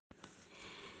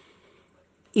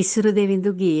ඉසුරු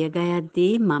දෙවිඳු ගීය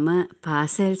ගයද්දී මම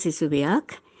පාසල්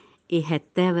සිසුවියක් ඒ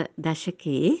 70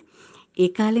 දශකයේ ඒ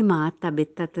කාලේ මාත්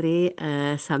අබෙත් අතරේ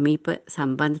සමීප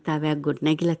සම්බන්ධතාවයක්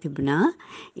ගොඩනැගිලා තිබුණා.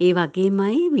 ඒ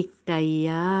වගේමයි වික්ටර්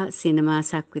අයියා, සිනමා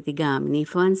සක්විති ගාමිණී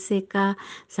ෆොන්සේකා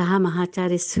සහ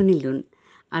මහාචාර්ය සුනිලුන්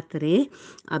අතරේ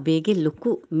අබේගේ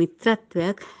ලොකු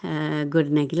මිත්‍රත්වයක්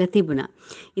ගොඩනැගිලා තිබුණා.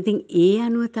 ඉතින් ඒ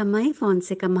අනුව තමයි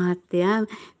ෆොන්සේක මහත්තයා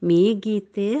මේ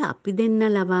ගීතය අපි දෙන්න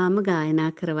ලවාම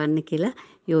ගායනා කරවන්න කියලා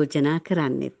යෝජනා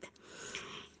කරන්නෙත්.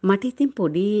 මට ඉතින්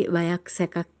පොඩි වයක්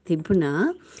සැකක් තිබුණා.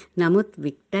 නමුත්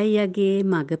වික්ටර් අයියාගේ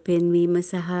මඟ පෙන්වීම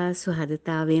සහ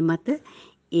සුහදතාවය මත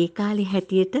ඒ කාලේ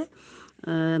හැටියට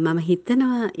මම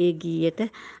හිතනවා ඒ ගීයට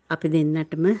අපි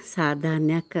දෙන්නටම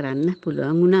සාධාරණයක් කරන්න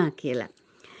පුළුවන් වුණා කියලා.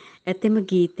 ඇත්තම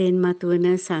ගීතයෙන් මතුවන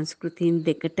සංස්කෘතීන්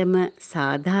දෙකටම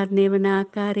සාධාරණය වන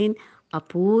ආකාරයෙන්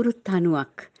අපූර්ව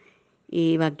තනුවක්,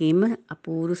 ඒ වගේම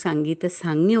අපූර්ව සංගීත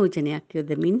සංයෝජනයක්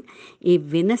යොදමින් ඒ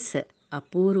වෙනස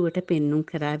අපූර්වට පෙන්눔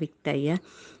කරා වික්ටර් අයියා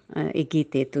ඒ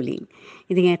ගීතය තුලින්.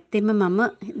 ඉතින් ඇත්තෙම මම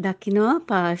දකිනවා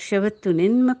පාර්ශව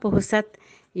තුනෙන්ම පොහොසත්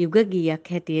යුග ගීයක්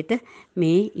හැටියට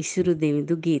මේ ඉසුරු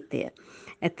දෙවිඳු ගීතය.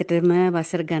 ඇත්තටම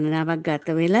වසර ගණනාවක්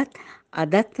ගත වෙලත්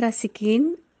අදත් රසිකයින්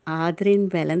ආදරෙන්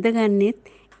වැළඳගන්නෙත්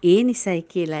ඒ නිසයි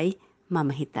කියලයි මම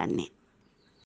හිතන්නේ.